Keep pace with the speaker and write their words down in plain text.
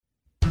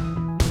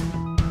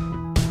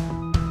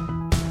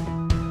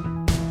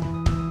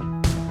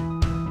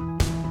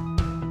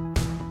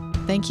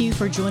Thank you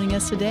for joining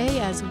us today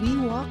as we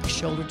walk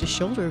shoulder to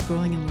shoulder,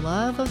 growing in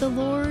love of the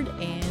Lord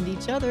and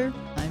each other.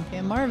 I'm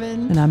Pam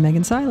Marvin. And I'm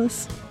Megan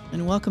Silas.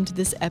 And welcome to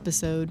this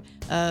episode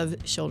of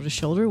Shoulder to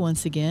Shoulder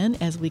once again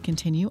as we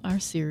continue our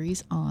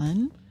series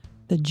on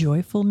the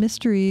joyful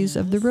mysteries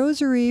of the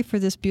Rosary for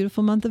this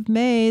beautiful month of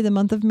May, the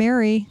month of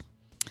Mary.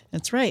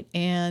 That's right.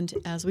 And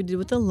as we did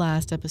with the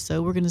last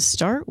episode, we're going to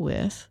start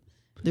with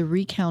the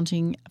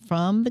recounting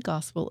from the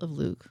Gospel of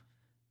Luke.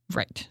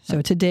 Right.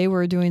 So today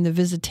we're doing the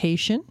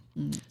visitation.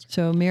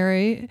 So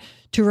Mary,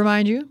 to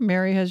remind you,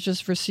 Mary has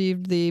just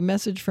received the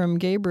message from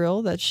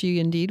Gabriel that she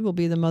indeed will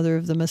be the mother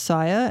of the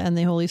Messiah, and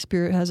the Holy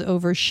Spirit has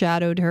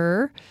overshadowed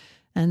her.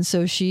 And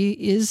so she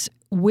is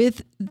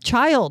with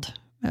child.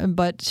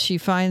 But she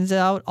finds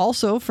out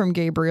also from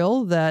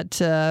Gabriel that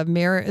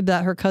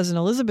that her cousin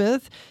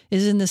Elizabeth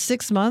is in the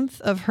 6th month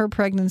of her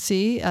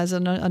pregnancy as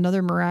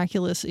another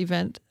miraculous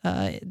event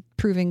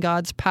proving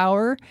God's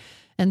power.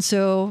 And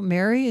so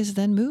Mary is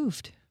then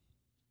moved.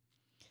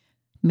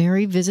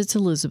 Mary visits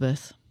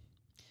Elizabeth.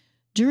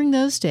 During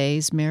those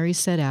days, Mary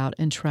set out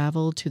and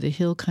traveled to the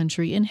hill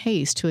country in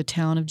haste to a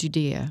town of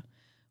Judea,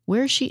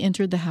 where she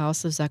entered the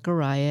house of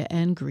Zechariah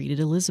and greeted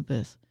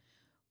Elizabeth.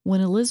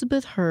 When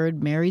Elizabeth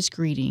heard Mary's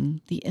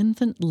greeting, the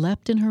infant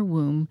leapt in her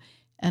womb,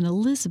 and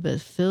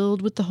Elizabeth,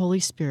 filled with the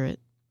Holy Spirit,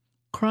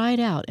 cried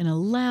out in a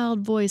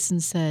loud voice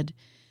and said,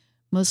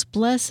 "Most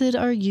blessed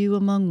are you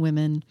among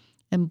women,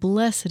 and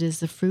blessed is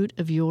the fruit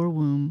of your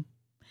womb.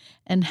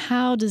 And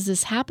how does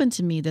this happen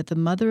to me that the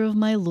mother of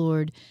my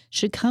Lord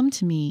should come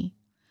to me?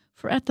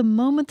 For at the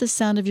moment the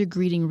sound of your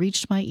greeting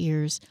reached my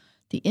ears,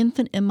 the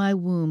infant in my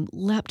womb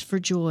leapt for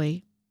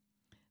joy.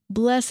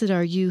 Blessed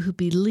are you who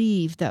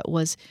believe that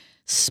was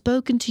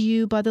spoken to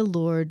you by the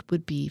Lord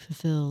would be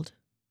fulfilled."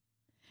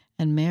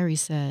 And Mary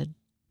said,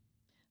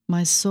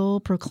 "My soul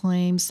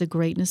proclaims the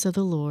greatness of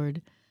the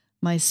Lord.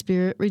 My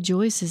spirit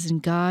rejoices in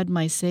God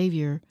my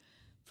Savior,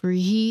 for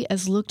he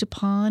has looked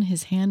upon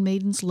his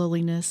handmaiden's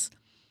lowliness.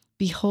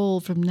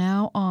 Behold, from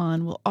now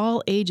on will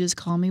all ages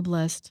call me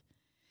blessed.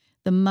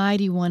 The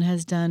Mighty One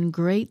has done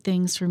great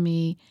things for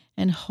me,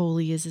 and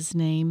holy is his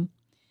name.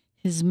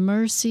 His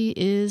mercy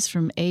is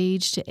from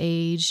age to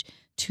age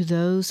to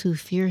those who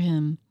fear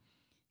him.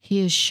 He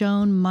has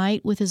shown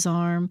might with his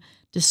arm,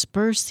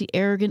 dispersed the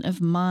arrogant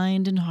of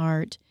mind and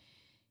heart.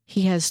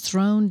 He has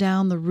thrown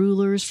down the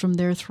rulers from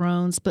their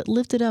thrones, but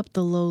lifted up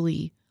the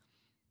lowly.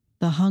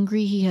 The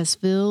hungry he has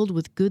filled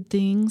with good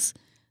things,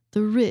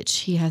 the rich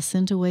he has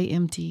sent away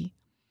empty.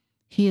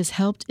 He has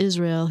helped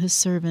Israel, his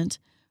servant,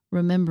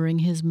 remembering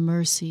his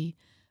mercy,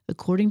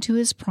 according to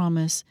his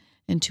promise,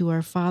 and to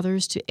our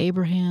fathers, to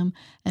Abraham,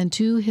 and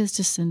to his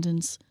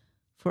descendants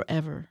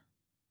forever."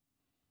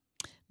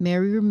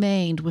 Mary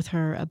remained with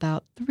her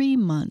about 3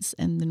 months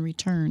and then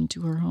returned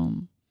to her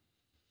home.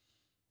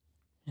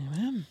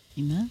 Amen.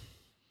 Amen.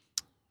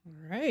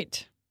 All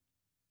right.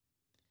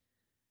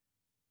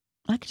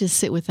 I could just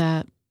sit with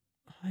that.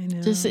 I know.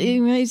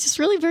 It's just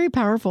really very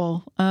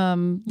powerful.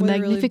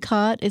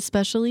 Magnificat,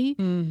 especially.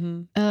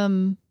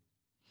 Mm-hmm.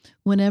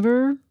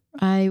 Whenever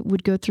I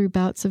would go through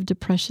bouts of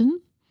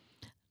depression,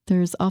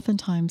 there's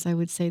oftentimes I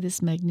would say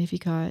this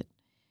Magnificat.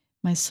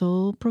 My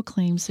soul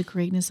proclaims the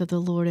greatness of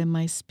the Lord, and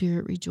my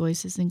spirit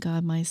rejoices in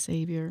God my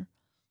Savior,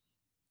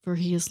 for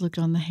he has looked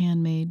on the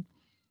handmaid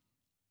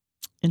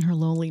in her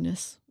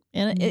lowliness.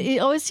 And it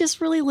always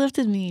just really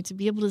lifted me to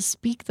be able to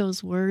speak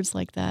those words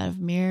like that of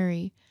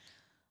Mary,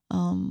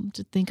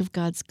 to think of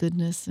God's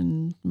goodness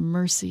and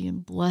mercy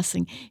and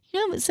blessing.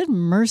 You know, it said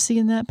mercy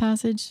in that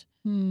passage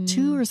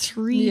 2 or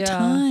 3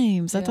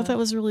 times. I thought that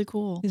was really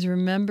cool. He's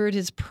remembered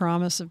his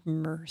promise of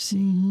mercy.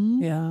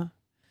 Mm-hmm. Yeah.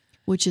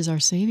 Which is our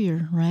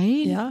Savior,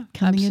 right? Yeah.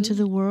 Coming absolutely. into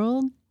the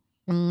world.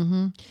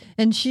 Mm-hmm.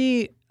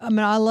 And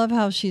I love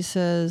how she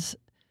says,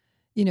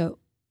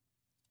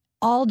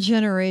 all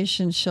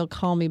generations shall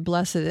call me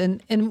blessed.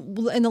 And in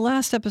the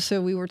last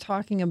episode, we were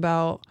talking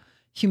about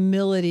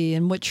humility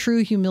and what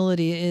true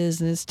humility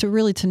is, and it's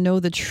to know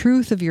the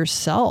truth of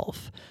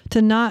yourself,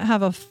 to not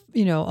have a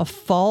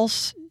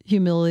false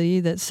humility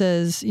that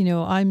says,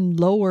 I'm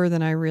lower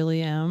than I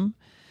really am.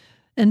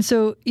 And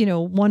so,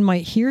 one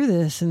might hear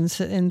this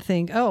and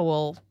think, oh,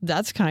 well,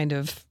 that's kind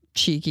of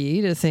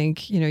cheeky to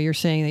think, you're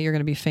saying that you're going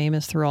to be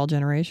famous through all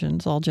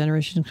generations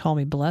call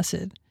me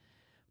blessed.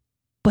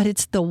 But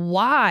it's the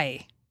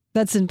why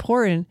that's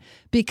important,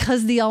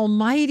 because the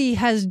Almighty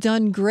has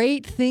done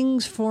great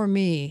things for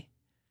me,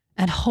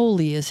 and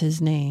holy is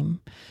his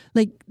name.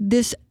 Like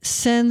this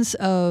sense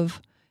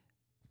of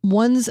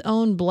one's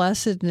own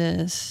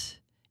blessedness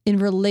in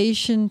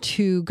relation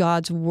to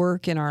God's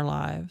work in our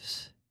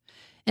lives.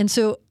 And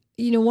so,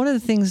 one of the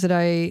things that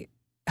I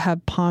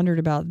have pondered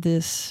about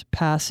this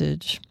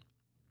passage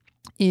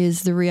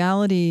is the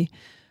reality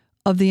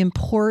of the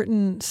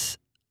importance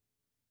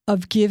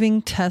of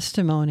giving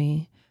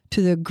testimony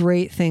to the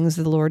great things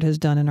that the Lord has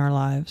done in our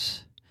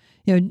lives.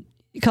 A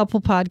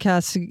couple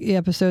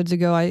episodes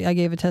ago, I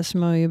gave a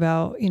testimony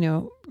about,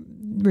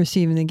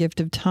 receiving the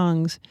gift of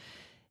tongues.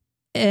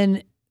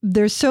 And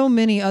there's so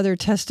many other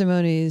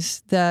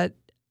testimonies that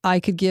I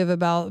could give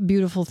about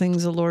beautiful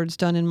things the Lord's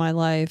done in my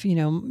life,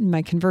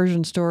 my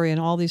conversion story and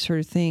all these sort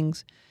of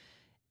things.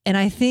 And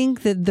I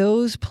think that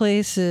those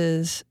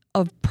places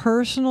of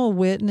personal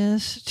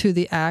witness to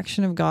the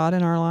action of God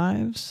in our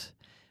lives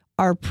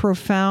are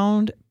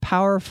profound,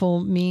 powerful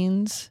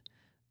means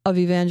of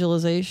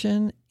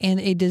evangelization and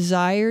a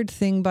desired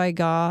thing by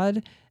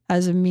God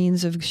as a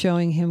means of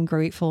showing him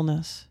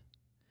gratefulness.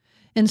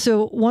 And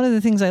so one of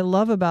the things I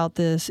love about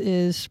this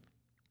is,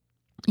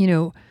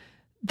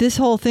 this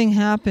whole thing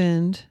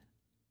happened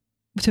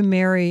to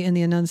Mary in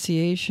the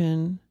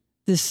Annunciation,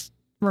 this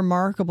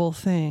remarkable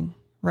thing,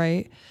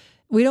 right?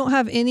 We don't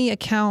have any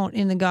account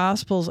in the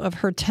Gospels of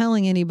her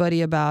telling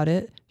anybody about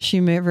it. She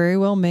very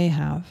well may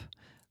have,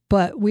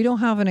 but we don't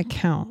have an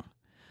account.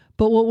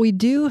 But what we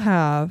do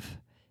have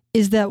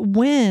is that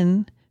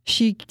when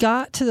she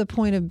got to the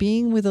point of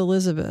being with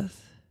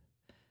Elizabeth,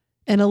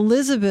 and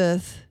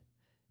Elizabeth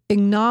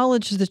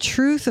acknowledged the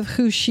truth of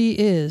who she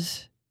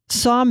is,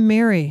 saw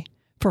Mary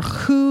for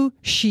who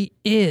she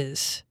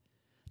is,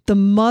 the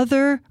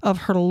mother of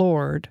her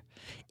Lord,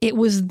 it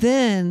was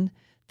then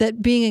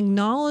that being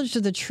acknowledged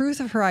of the truth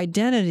of her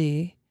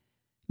identity,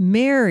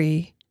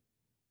 Mary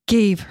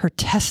gave her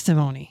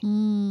testimony.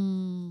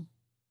 And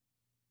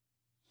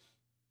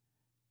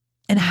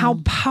how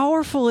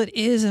powerful it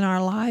is in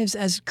our lives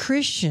as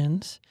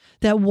Christians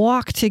that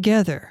walk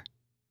together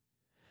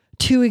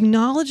to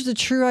acknowledge the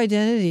true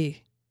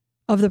identity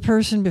of the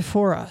person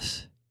before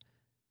us,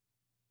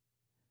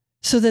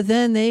 so that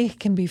then they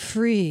can be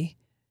free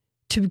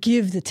to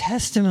give the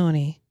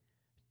testimony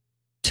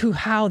to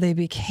how they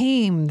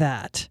became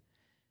that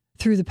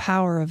through the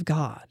power of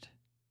God.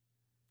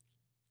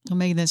 Oh,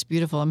 Megan, that's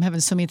beautiful. I'm having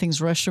so many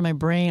things rush through my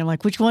brain. I'm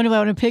like, which one do I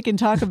want to pick and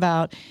talk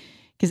about?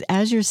 Because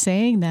as you're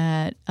saying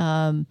that,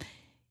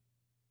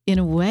 in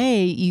a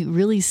way, you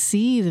really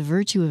see the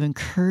virtue of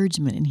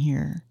encouragement in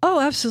here. Oh,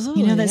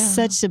 absolutely. That's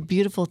such a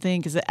beautiful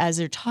thing, because as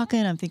they're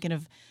talking, I'm thinking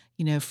of,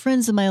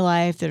 friends in my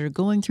life that are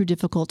going through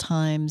difficult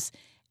times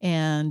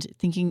and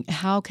thinking,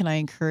 how can I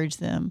encourage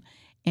them?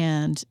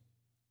 And,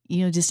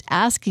 just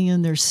asking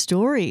them their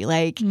story.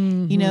 Like,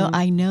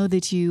 I know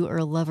that you are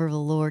a lover of the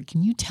Lord.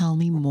 Can you tell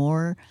me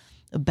more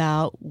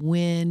about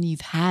when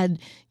you've had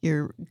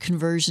your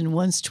conversion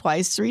once,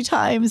 twice, 3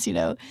 times?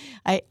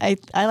 I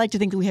like to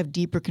think that we have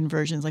deeper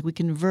conversions. Like we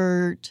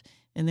convert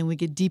and then we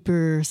get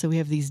deeper. So we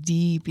have these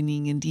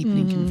deepening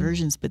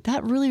conversions. But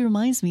that really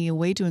reminds me, a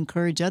way to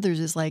encourage others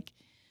is like,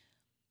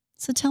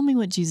 so tell me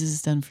what Jesus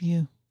has done for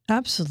you.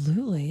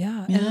 Absolutely.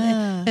 Yeah.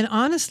 And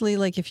honestly,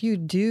 like if you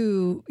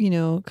do,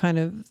 kind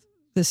of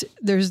this,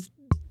 there's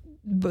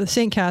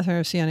St. Catherine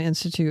of Siena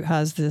Institute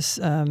has this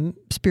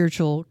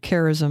spiritual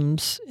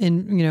charisms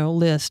in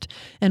list,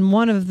 and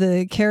one of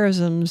the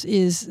charisms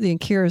is the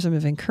charism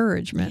of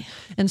encouragement.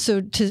 And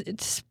so to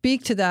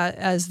speak to that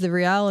as the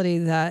reality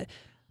that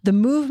the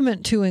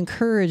movement to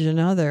encourage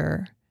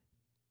another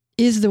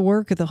is the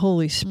work of the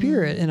Holy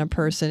Spirit in a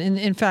person. And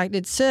in fact,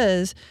 it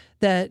says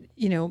that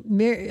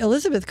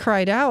Elizabeth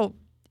cried out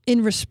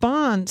in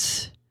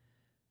response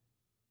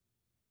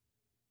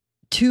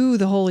to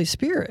the Holy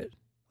Spirit.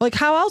 Like,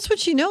 how else would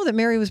she know that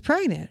Mary was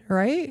pregnant,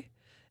 right?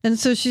 And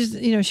so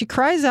she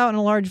cries out in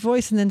a large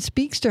voice and then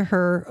speaks to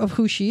her of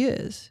who she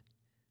is.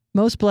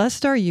 Most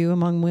blessed are you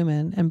among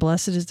women, and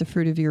blessed is the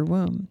fruit of your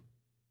womb.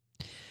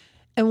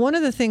 And one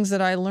of the things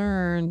that I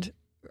learned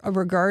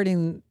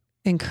regarding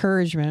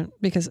encouragement,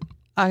 because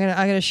I'm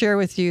gonna share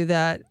with you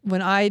that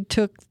when I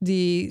took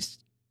the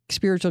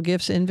spiritual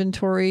gifts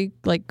inventory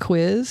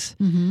quiz,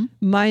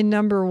 my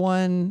number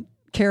one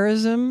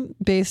charism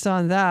based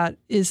on that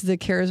is the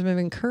charism of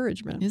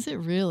encouragement. Is it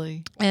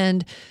really?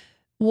 And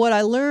what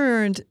I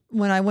learned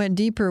when I went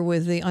deeper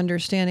with the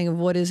understanding of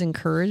what is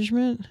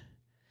encouragement,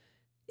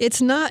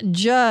 it's not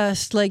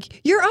just like,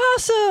 you're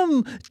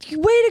awesome,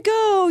 way to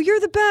go, you're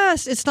the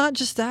best. It's not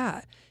just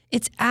that.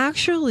 It's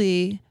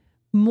actually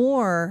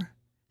more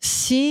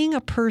seeing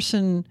a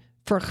person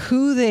for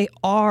who they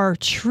are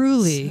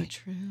truly, so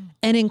true,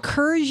 and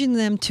encouraging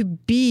them to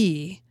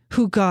be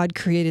who God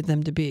created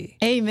them to be.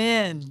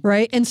 Amen.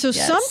 Right? And so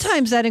Yes.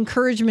 sometimes that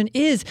encouragement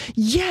is,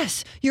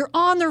 yes, you're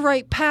on the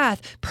right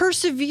path.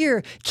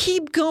 Persevere.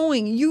 Keep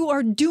going. You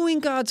are doing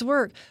God's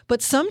work.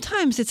 But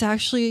sometimes it's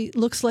actually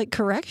looks like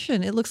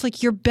correction. It looks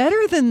like you're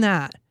better than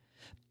that.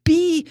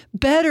 Be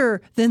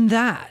better than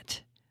that.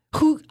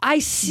 I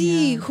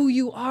see who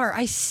you are.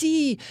 I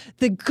see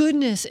the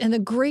goodness and the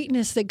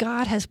greatness that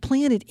God has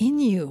planted in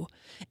you.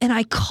 And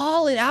I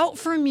call it out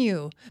from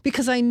you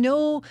because I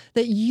know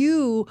that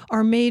you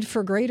are made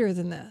for greater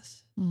than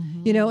this.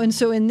 And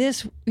so in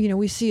this,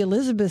 we see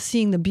Elizabeth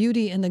seeing the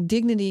beauty and the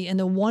dignity and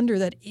the wonder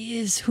that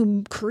is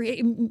who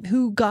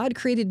God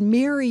created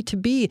Mary to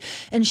be.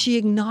 And she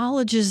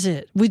acknowledges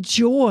it with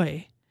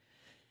joy.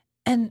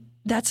 And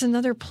that's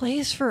another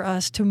place for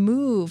us to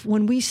move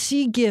when we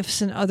see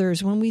gifts in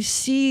others, when we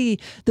see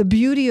the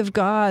beauty of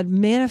God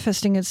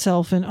manifesting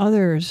itself in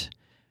others.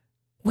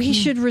 We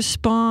should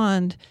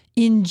respond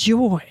in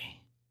joy,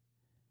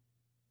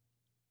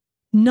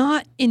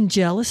 not in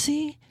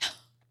jealousy,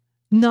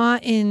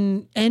 not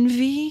in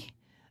envy,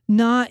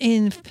 not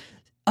in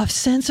a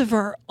sense of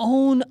our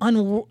own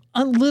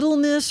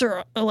littleness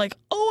or like,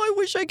 oh, I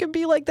wish I could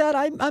be like that.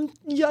 I'm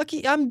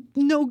yucky. I'm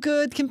no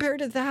good compared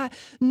to that.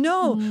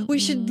 No, we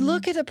should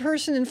look at a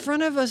person in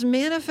front of us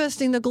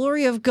manifesting the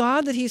glory of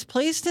God that he's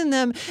placed in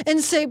them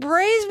and say,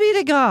 praise be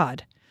to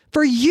God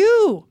for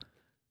you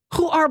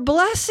who are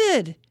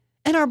blessed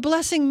and are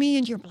blessing me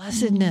in your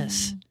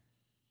blessedness.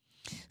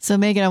 So,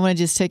 Megan, I want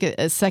to just take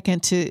a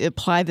second to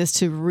apply this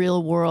to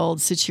real world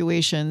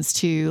situations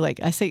to, like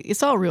I say,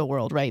 it's all real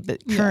world, right?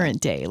 But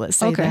current day, let's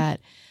say that.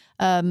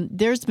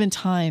 There's been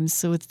times,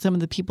 so with some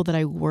of the people that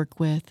I work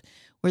with,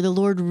 where the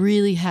Lord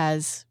really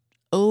has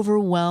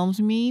overwhelmed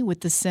me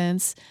with the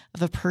sense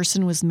of a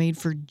person was made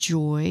for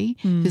joy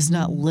who's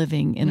not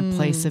living in a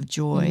place of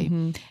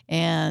joy.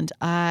 And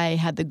I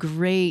had the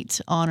great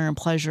honor and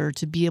pleasure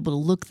to be able to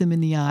look them in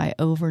the eye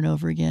over and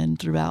over again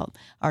throughout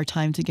our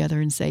time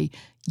together and say,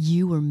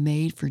 you were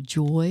made for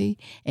joy,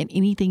 and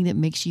anything that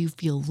makes you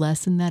feel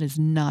less than that is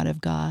not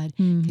of God,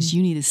 because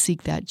you need to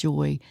seek that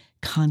joy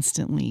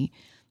constantly,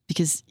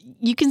 because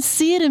you can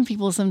see it in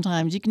people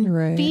sometimes. You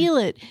can feel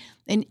it.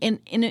 And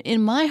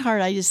in my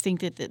heart, I just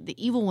think that the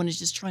evil one is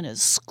just trying to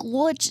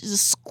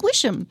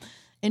squish them,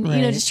 and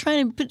just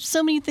trying to put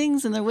so many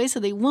things in their way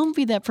so they won't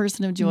be that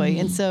person of joy.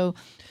 And so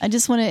I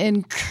just want to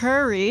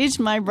encourage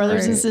my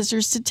brothers and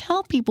sisters to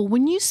tell people,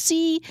 when you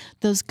see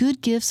those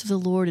good gifts of the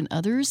Lord in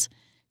others,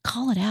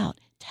 call it out.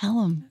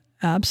 Tell them.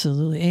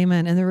 Absolutely.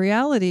 Amen. And the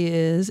reality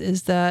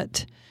is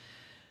that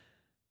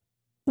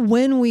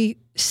when we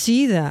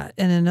see that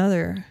in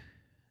another,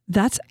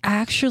 that's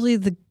actually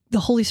the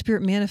Holy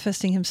Spirit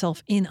manifesting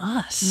himself in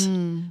us.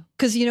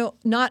 Because,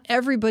 not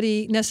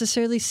everybody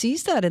necessarily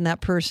sees that in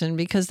that person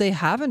because they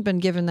haven't been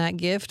given that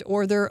gift,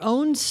 or their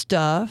own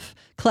stuff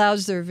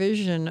clouds their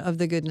vision of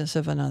the goodness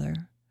of another.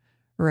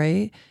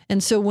 Right.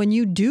 And so when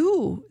you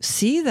do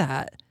see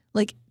that,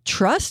 like,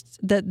 trust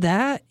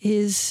that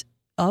is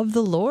of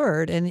the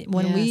Lord. And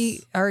when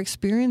we are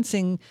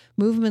experiencing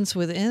movements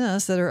within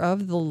us that are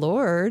of the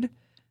Lord,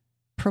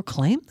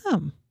 proclaim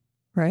them,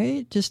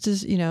 right? Just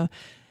as,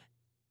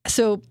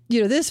 so,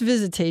 this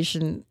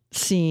visitation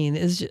scene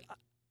is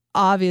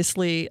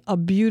obviously a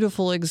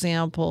beautiful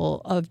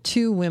example of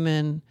two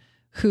women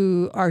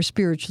who are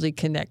spiritually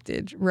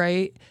connected,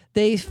 right?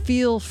 They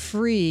feel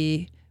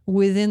free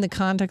within the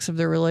context of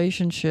their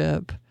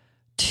relationship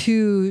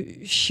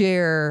to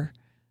share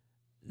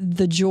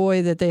the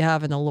joy that they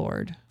have in the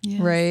Lord,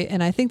 right?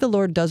 And I think the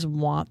Lord does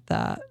want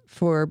that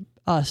for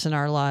us in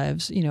our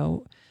lives,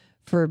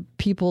 for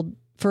people,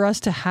 for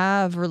us to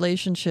have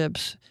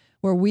relationships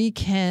where we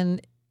can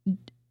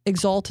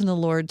exalt in the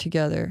Lord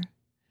together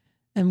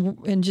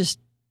and just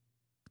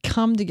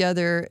come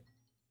together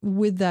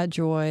with that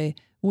joy,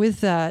 with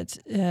that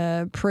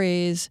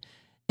praise.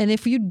 And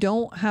if you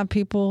don't have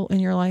people in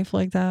your life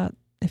like that,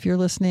 if you're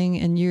listening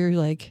and you're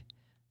like,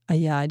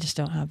 I just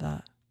don't have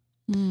that.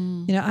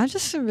 I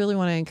just really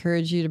want to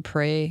encourage you to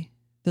pray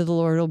that the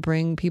Lord will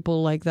bring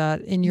people like that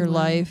in your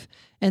life,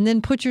 and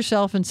then put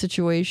yourself in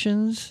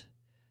situations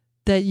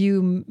that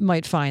you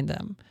might find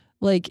them.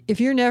 Like, if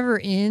you're never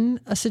in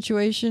a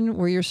situation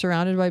where you're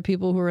surrounded by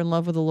people who are in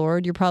love with the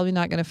Lord, you're probably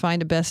not going to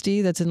find a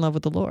bestie that's in love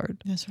with the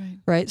Lord. That's right.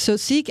 Right? So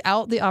seek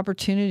out the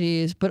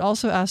opportunities, but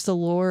also ask the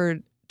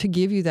Lord to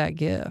give you that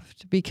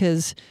gift,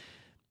 because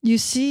you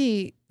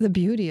see the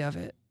beauty of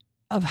it,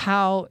 of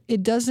how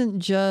it doesn't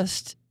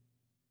just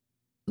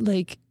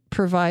like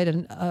provide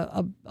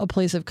a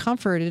place of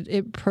comfort.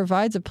 It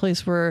provides a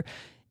place where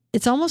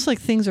it's almost like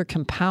things are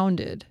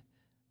compounded.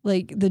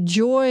 Like the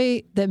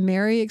joy that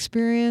Mary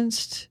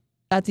experienced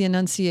at the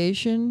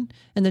Annunciation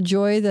and the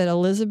joy that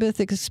Elizabeth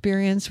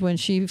experienced when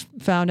she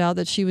found out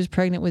that she was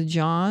pregnant with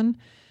John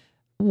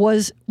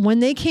was when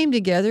they came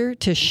together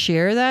to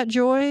share that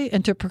joy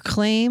and to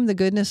proclaim the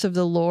goodness of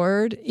the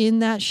Lord in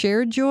that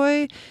shared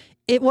joy.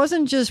 It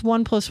wasn't just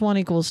 1 +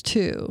 1 =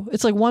 2.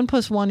 It's like 1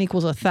 + 1 =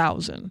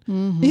 1,000.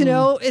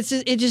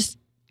 It just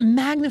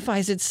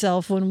magnifies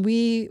itself when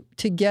we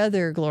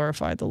together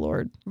glorify the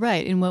Lord.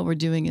 Right. And what we're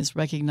doing is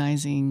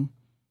recognizing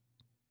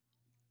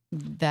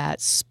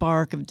that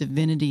spark of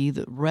divinity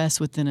that rests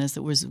within us,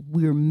 that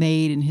we were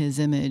made in his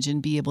image,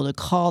 and be able to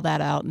call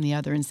that out in the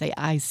other and say,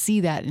 I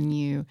see that in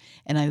you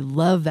and I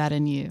love that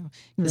in you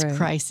because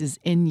Christ is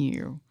in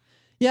you.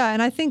 Yeah,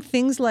 and I think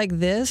things like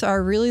this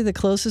are really the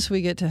closest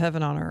we get to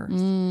heaven on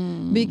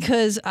earth.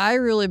 Because I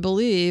really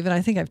believe, and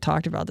I think I've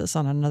talked about this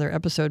on another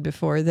episode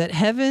before, that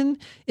heaven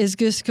is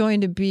just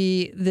going to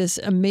be this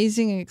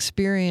amazing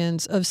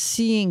experience of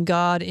seeing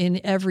God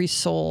in every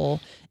soul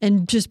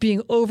and just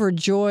being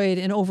overjoyed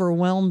and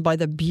overwhelmed by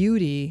the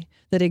beauty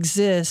that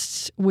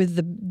exists with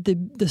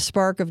the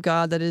spark of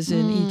God that is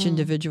in each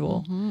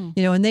individual.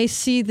 And they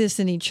see this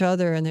in each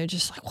other and they're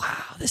just like,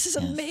 wow, this is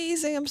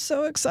amazing. I'm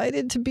so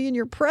excited to be in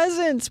your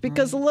presence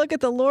because look at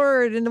the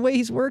Lord and the way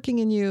he's working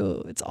in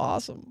you. It's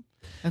awesome.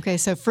 Okay,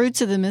 so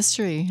fruits of the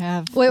mystery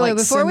have. Wait,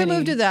 before we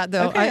move to that,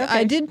 though, Okay.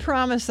 I did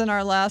promise in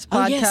our last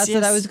podcast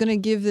that I was going to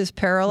give this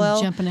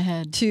parallel Jumping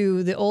ahead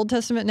to the Old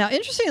Testament. Now,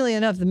 interestingly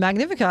enough, the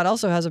Magnificat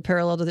also has a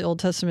parallel to the Old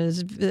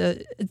Testament.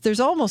 There's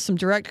almost some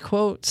direct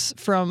quotes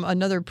from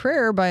another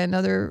prayer by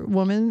another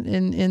woman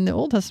in the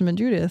Old Testament,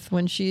 Judith,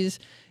 when she's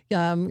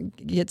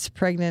gets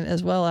pregnant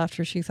as well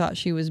after she thought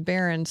she was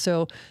barren.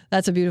 So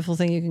that's a beautiful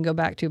thing you can go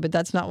back to, but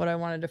that's not what I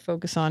wanted to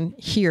focus on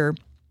here.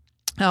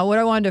 What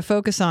I wanted to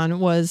focus on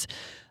was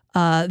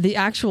the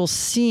actual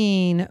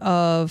scene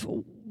of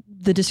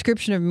the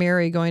description of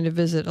Mary going to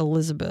visit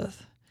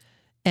Elizabeth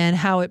and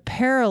how it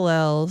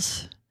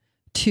parallels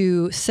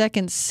to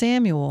 2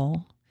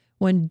 Samuel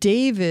when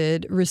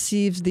David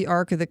receives the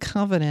Ark of the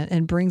Covenant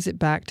and brings it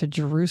back to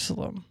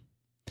Jerusalem.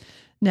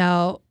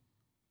 Now,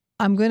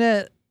 I'm going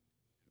to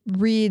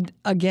read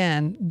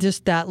again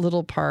just that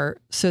little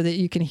part so that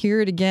you can hear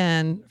it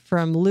again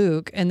from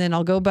Luke, and then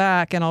I'll go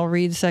back and I'll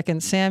read 2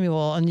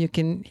 Samuel and you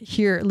can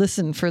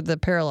listen for the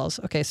parallels.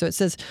 Okay, so it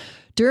says,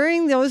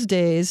 during those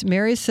days,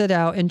 Mary set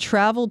out and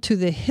traveled to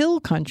the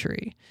hill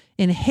country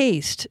in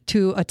haste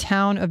to a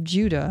town of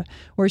Judah,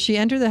 where she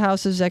entered the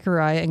house of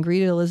Zechariah and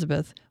greeted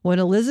Elizabeth. When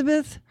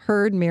Elizabeth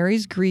heard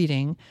Mary's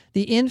greeting,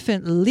 the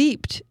infant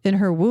leaped in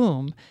her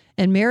womb,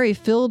 and Mary,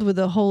 filled with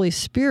the Holy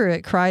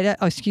Spirit,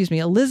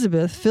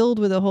 Elizabeth, filled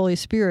with the Holy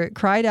Spirit,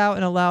 cried out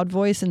in a loud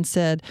voice and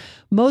said,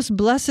 "Most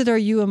blessed are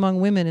you among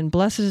women, and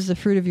blessed is the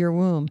fruit of your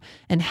womb.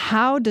 And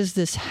how does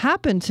this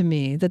happen to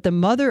me, that the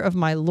mother of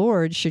my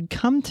Lord should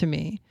come to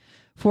me?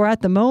 For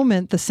at the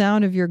moment the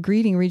sound of your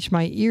greeting reached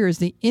my ears,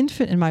 the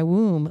infant in my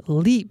womb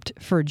leaped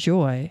for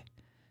joy.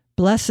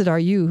 Blessed are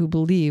you who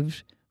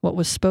believed what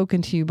was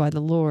spoken to you by the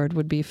Lord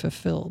would be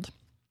fulfilled."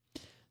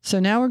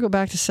 So now we'll go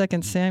back to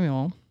 2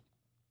 Samuel.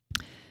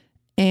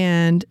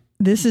 And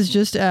this is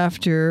just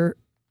after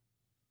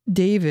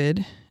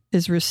David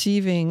is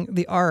receiving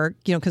the ark,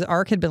 because the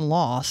ark had been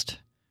lost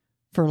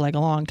for like a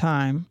long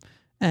time,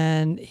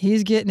 and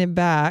he's getting it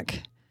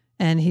back,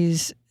 and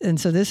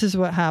so this is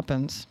what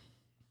happens.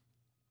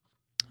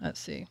 Let's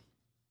see.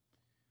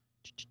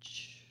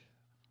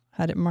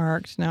 Had it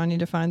marked. Now I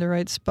need to find the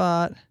right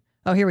spot.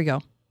 Oh, here we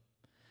go.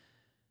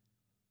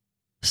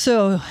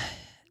 So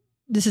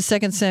this is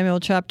 2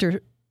 Samuel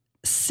chapter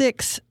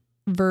 6,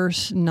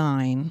 verse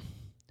 9.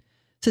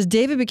 It says,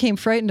 David became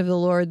frightened of the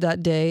Lord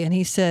that day, and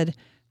he said,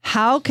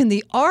 "How can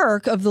the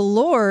ark of the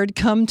Lord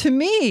come to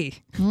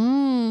me?"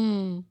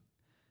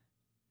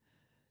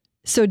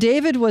 So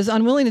David was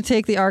unwilling to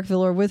take the ark of the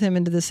Lord with him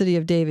into the city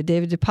of David.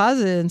 David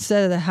deposited it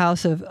instead of the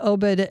house of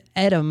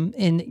Obed-Edom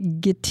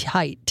in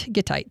Gittite.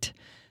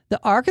 The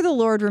ark of the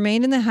Lord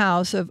remained in the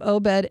house of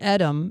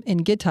Obed-Edom in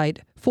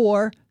Gittite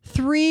for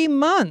 3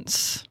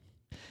 months.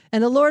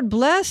 And the Lord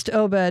blessed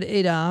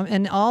Obed-Edom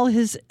and all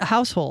his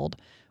household.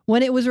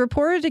 When it was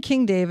reported to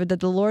King David that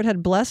the Lord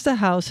had blessed the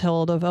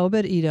household of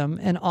Obed-Edom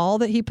and all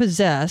that he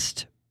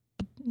possessed,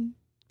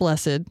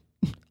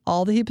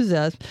 all that he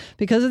possessed,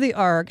 because of the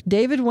ark,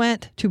 David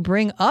went to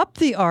bring up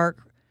the ark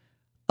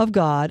of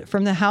God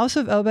from the house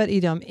of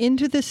Obed-Edom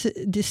into the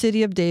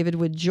city of David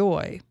with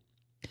joy.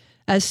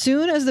 As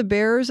soon as the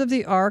bearers of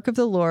the ark of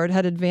the Lord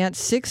had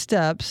advanced 6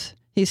 steps,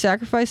 he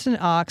sacrificed an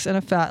ox and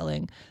a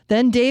fatling.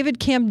 Then David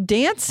camped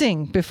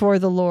dancing before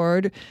the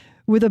Lord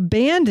with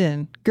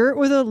abandon, girt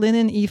with a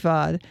linen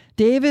ephod.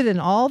 David and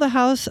all the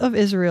house of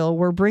Israel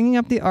were bringing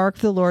up the ark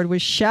of the Lord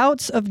with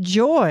shouts of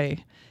joy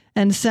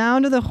and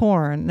sound of the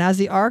horn. And as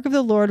the ark of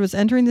the Lord was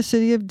entering the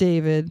city of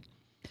David,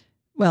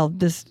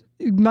 Michal,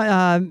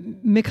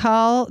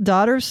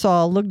 daughter of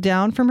Saul, looked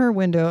down from her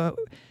window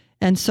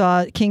and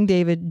saw King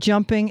David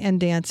jumping and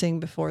dancing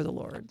before the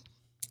Lord.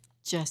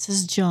 Just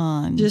as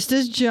John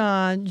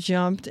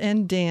jumped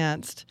and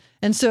danced.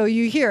 And so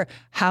you hear,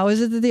 how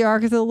is it that the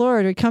ark of the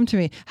Lord would come to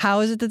me?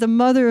 How is it that the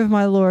mother of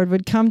my Lord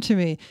would come to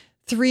me?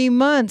 3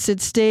 months it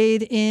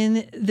stayed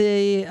in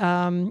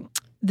the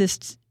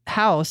this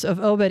house of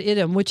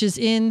Obed-Edom, which is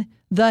in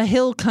the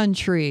hill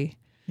country.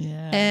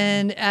 Yeah.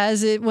 And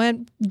as it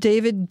went,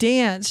 David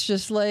danced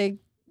just like,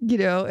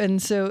 and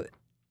so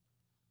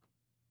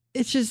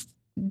it's just...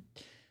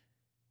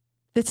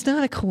 It's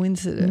not a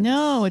coincidence.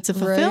 No, it's a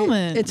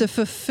fulfillment. Right? It's a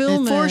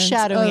fulfillment. And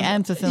foreshadowing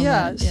and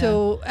fulfillment. Yeah.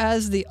 So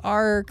as the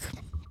ark,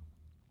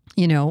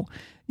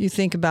 you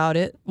think about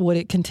it, what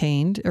it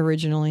contained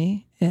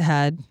originally, it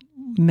had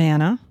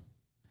manna,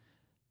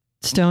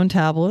 stone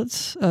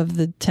tablets of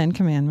the 10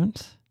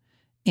 Commandments,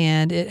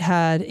 and it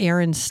had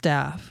Aaron's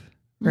staff,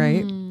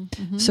 right?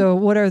 Mm-hmm. So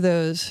what are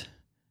those?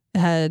 It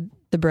had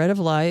the bread of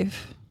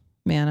life,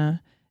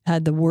 manna, it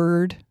had the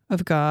word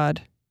of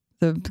God,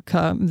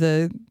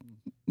 the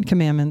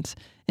commandments,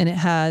 and it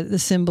had the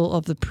symbol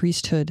of the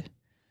priesthood.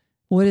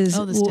 What is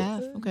the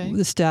staff? Okay.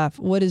 The staff.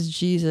 What is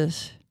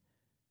Jesus?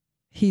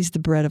 He's the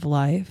bread of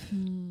life.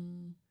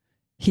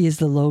 He is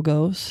the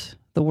Logos,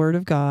 the Word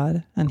of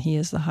God, and he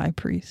is the high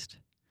priest.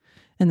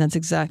 And that's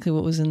exactly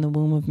what was in the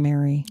womb of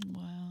Mary.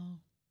 Wow.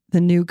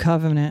 The new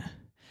covenant.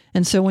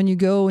 And so when you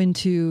go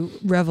into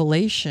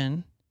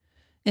Revelation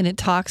and it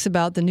talks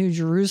about the new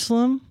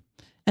Jerusalem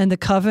and the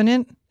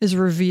covenant is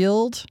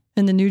revealed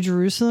in the New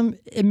Jerusalem,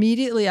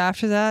 immediately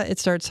after that, it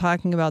starts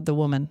talking about the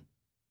woman.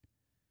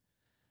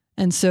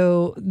 And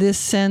so this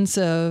sense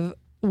of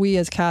we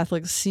as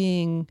Catholics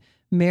seeing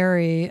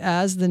Mary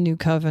as the new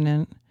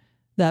covenant,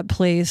 that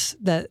place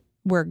that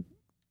where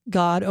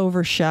God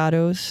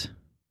overshadows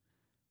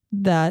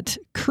that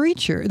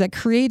creature, that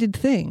created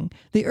thing.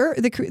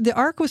 The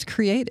ark was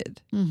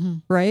created,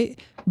 right,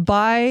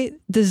 by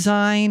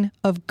design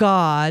of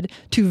God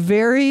to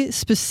very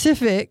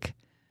specific,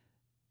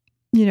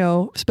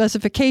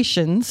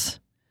 specifications,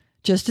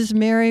 just as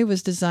Mary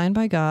was designed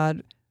by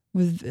God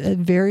with a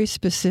very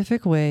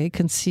specific way,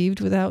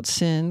 conceived without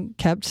sin,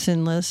 kept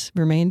sinless,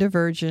 remained a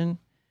virgin,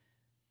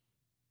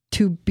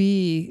 to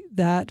be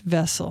that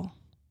vessel,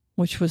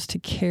 which was to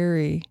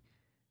carry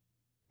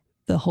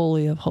the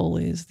Holy of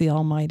Holies, the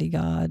Almighty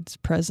God's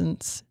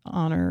presence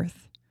on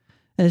earth.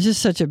 And it's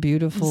just such a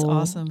beautiful,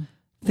 awesome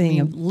thing.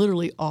 I mean,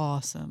 literally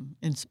awesome.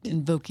 It's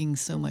invoking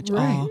so much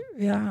awe.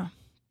 Yeah.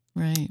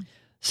 Right.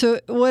 So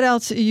what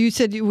else? You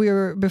said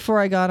before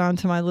I got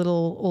onto my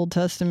little Old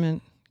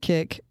Testament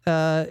kick,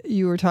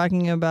 you were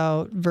talking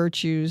about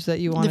virtues that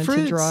you wanted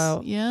to draw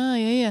out.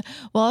 Yeah.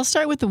 Well, I'll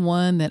start with the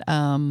one that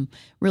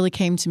really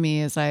came to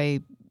me as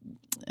I've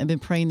been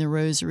praying the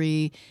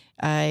rosary.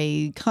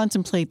 I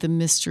contemplate the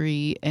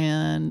mystery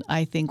and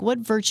I think what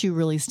virtue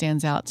really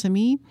stands out to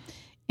me.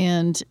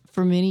 And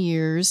for many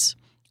years,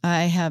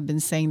 I have been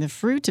saying the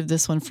fruit of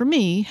this one for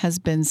me has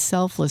been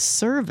selfless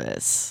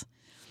service.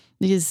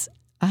 Because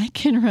I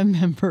can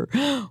remember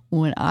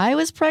when I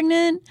was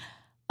pregnant,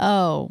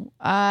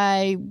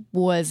 I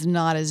was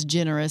not as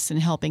generous in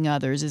helping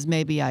others as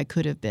maybe I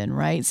could have been,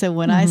 right? So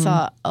when I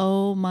saw,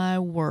 oh my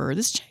word,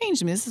 this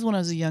changed me. This is when I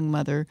was a young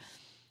mother.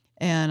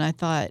 And I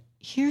thought,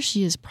 here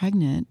she is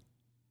pregnant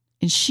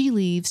and she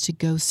leaves to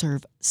go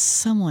serve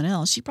someone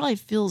else. She probably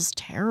feels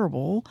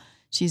terrible.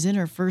 She's in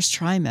her first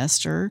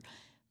trimester.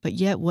 But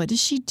yet what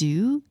does she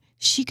do?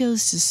 She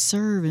goes to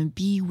serve and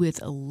be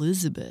with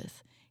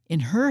Elizabeth in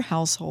her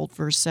household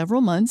for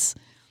several months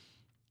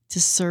to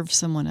serve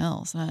someone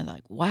else. And I'm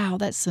like, wow,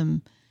 that's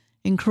some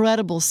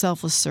incredible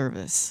selfless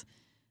service.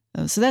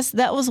 So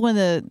that was one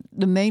of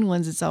the main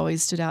ones that's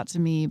always stood out to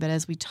me. But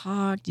as we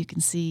talked, you can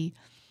see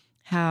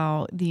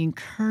how the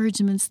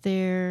encouragement's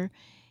there,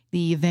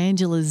 the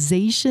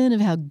evangelization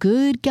of how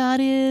good God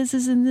is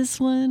in this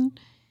one.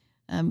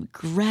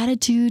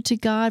 Gratitude to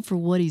God for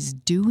what he's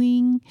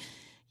doing.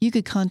 You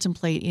could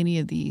contemplate any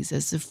of these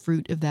as the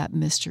fruit of that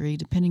mystery,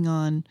 depending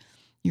on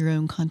your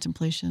own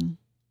contemplation.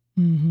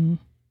 Mm-hmm.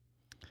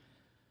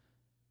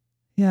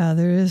 Yeah,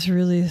 there is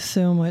really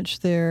so much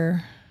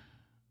there.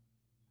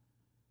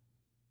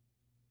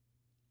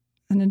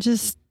 And it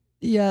just,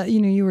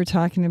 you were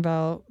talking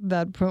about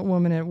that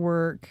woman at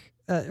work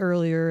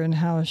earlier and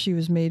how she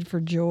was made for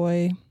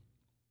joy.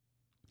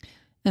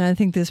 And I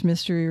think this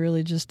mystery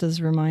really just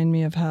does remind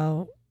me of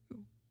how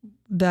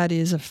that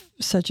is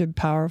such a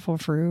powerful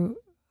fruit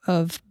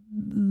of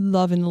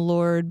loving the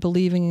Lord,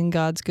 believing in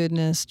God's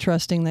goodness,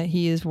 trusting that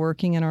he is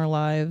working in our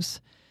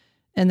lives,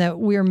 and that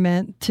we're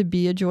meant to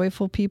be a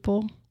joyful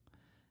people.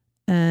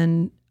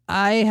 And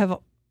I have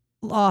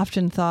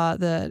often thought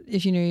that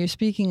if you're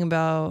speaking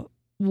about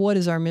what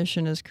is our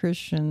mission as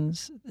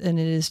Christians, and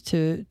it is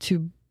to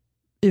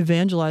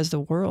evangelize the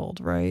world,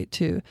 right?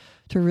 To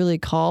really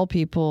call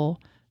people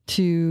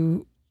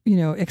to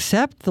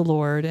accept the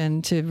Lord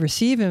and to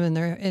receive him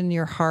in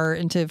your heart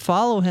and to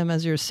follow him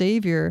as your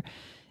Savior.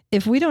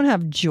 If we don't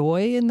have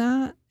joy in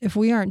that, if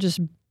we aren't just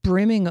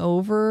brimming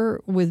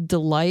over with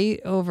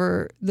delight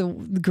over the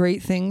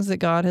great things that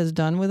God has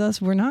done with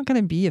us, we're not going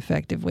to be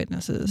effective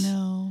witnesses.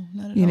 No,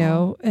 not at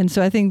all. And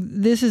so I think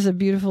this is a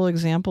beautiful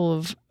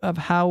example of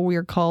how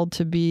we're called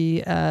to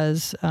be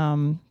as,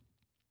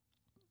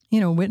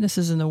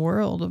 witnesses in the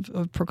world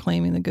of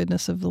proclaiming the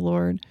goodness of the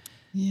Lord.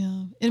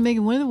 Yeah. And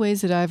Megan, one of the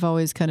ways that I've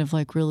always kind of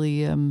like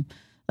really,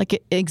 like an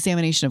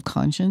examination of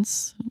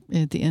conscience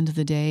at the end of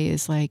the day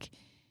is like,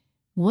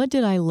 what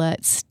did I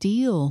let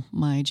steal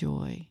my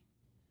joy?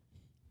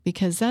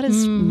 Because that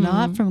is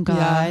not from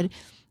God. Yeah.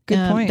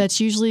 Good point. That's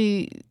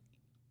usually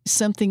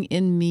something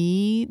in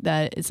me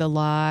that is a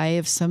lie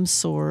of some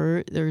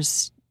sort.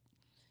 There's,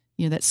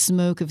 that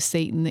smoke of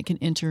Satan that can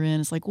enter in.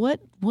 It's like, what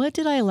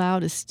did I allow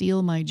to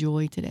steal my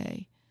joy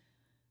today?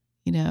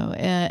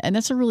 And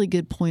that's a really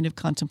good point of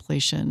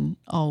contemplation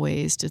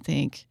always, to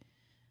think,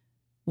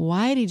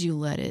 why did you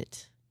let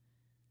it,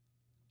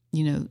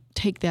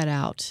 take that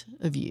out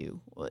of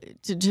you,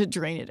 to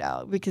drain it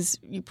out? Because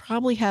you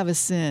probably have a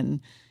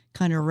sin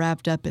kind of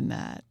wrapped up in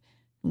that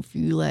if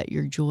you let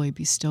your joy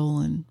be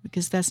stolen,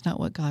 because that's not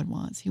what God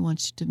wants. He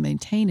wants you to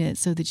maintain it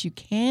so that you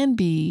can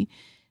be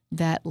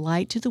that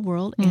light to the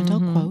world. And I'll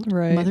quote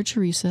Mother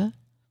Teresa,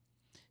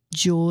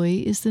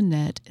 joy is the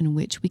net in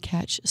which we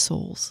catch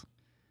souls.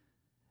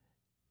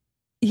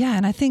 Yeah,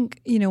 and I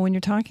think, when you're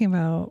talking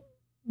about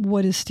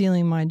what is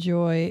stealing my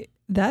joy,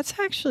 that's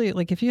actually,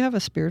 like, if you have a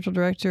spiritual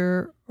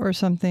director or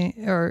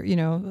something, or,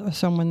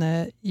 someone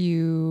that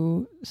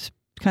you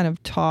kind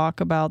of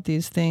talk about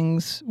these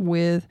things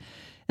with,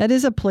 that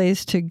is a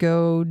place to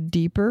go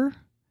deeper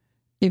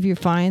if you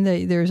find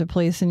that there's a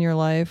place in your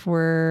life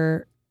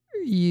where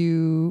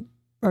you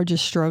are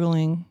just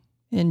struggling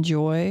in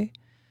joy,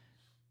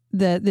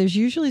 that there's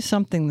usually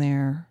something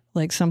there,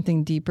 like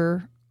something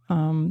deeper,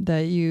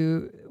 that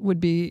you would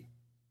be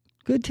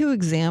good to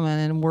examine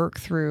and work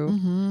through,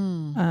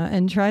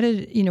 and try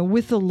to,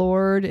 with the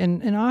Lord.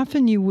 And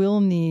often you will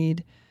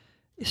need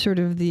sort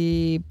of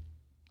the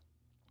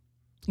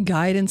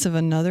guidance of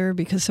another,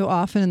 because so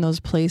often in those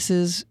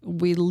places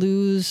we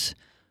lose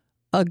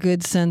a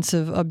good sense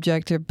of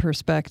objective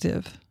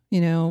perspective.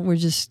 We're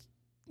just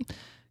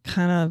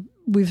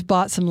we've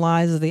bought some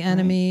lies of the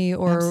enemy,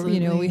 or,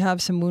 Absolutely. We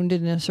have some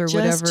woundedness or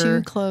Just whatever.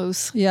 too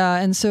close. Yeah.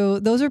 And so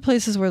those are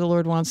places where the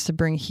Lord wants to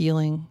bring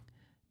healing.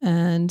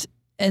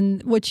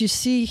 And what you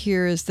see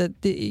here is that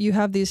you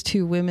have these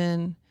two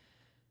women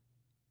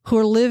who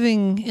are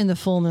living in the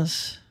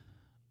fullness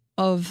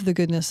of the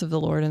goodness of the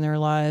Lord in their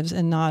lives,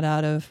 and not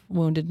out of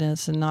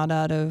woundedness and not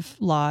out of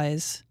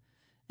lies.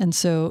 And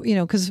so,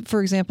 because,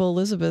 for example,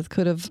 Elizabeth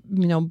could have,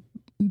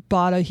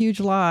 bought a huge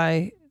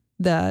lie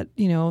that,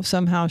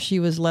 somehow she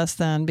was less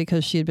than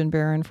because she had been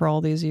barren for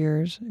all these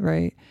years,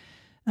 right?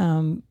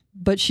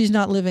 But she's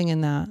not living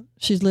in that.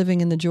 She's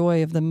living in the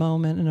joy of the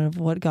moment and of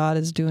what God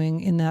is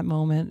doing in that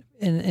moment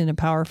in a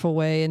powerful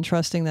way, and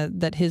trusting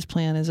that his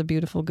plan is a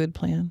beautiful, good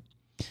plan.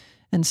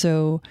 And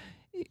so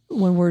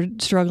when we're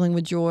struggling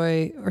with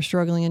joy or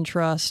struggling in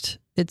trust,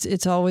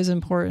 it's always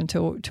important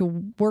to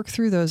work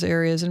through those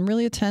areas and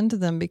really attend to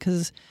them,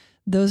 because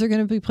those are going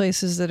to be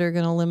places that are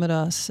going to limit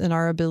us in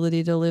our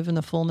ability to live in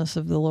the fullness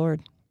of the Lord.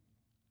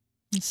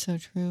 It's so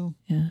true.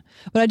 Yeah.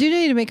 But I do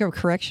need to make a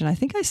correction. I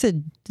think I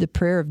said the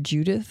prayer of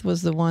Judith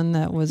was the one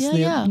that was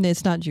Yeah.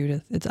 It's not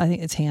Judith. I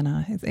think it's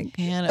Hannah, I think.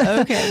 Hannah,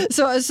 okay.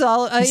 So I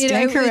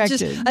Stand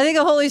corrected. I think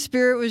the Holy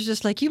Spirit was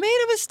just like, you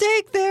made a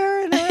mistake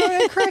there, and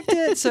I correct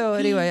it. So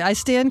anyway, I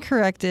stand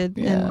corrected.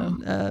 Yeah.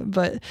 And,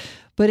 but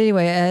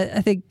anyway,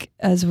 I think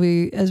as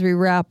we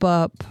wrap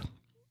up,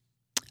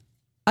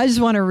 I just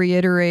want to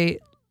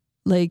reiterate,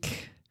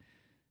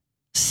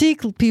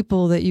 seek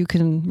people that you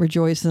can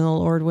rejoice in the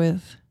Lord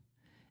with.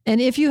 And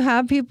if you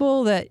have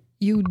people that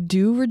you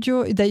do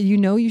rejoice, that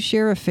you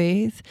share a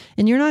faith,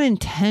 and you're not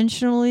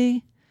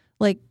intentionally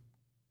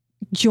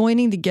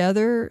joining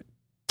together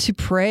to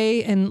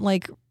pray and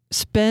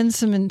spend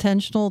some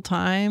intentional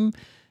time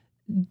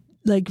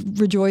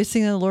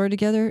rejoicing in the Lord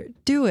together,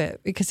 do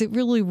it, because it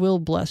really will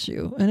bless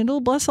you, and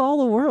it'll bless all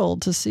the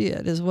world to see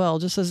it as well.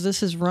 Just as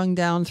this has rung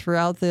down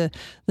throughout the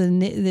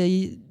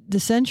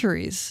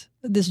centuries,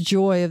 this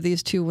joy of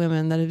these two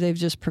women that they've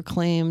just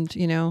proclaimed,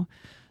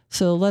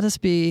 So let us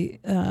be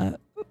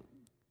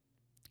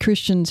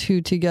Christians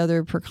who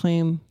together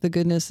proclaim the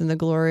goodness and the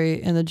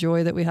glory and the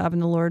joy that we have in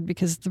the Lord,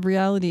 because the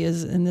reality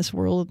is, in this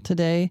world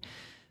today,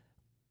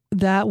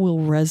 that will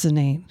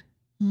resonate.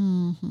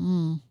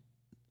 Mm-hmm.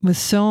 With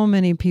so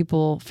many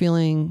people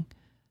feeling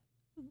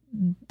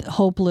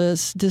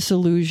hopeless,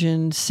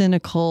 disillusioned,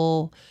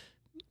 cynical,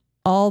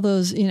 all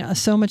those,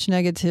 so much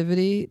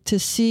negativity, to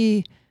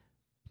see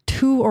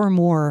two or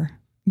more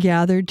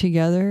gathered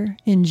together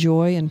in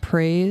joy and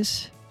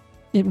praise,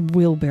 it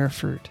will bear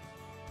fruit.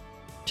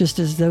 Just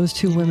as those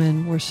two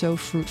women were so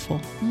fruitful.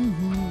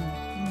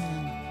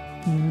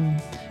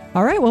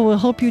 All right. Well, we'll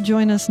hope you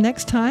join us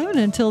next time. And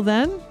until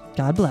then,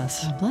 God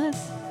bless. God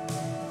bless.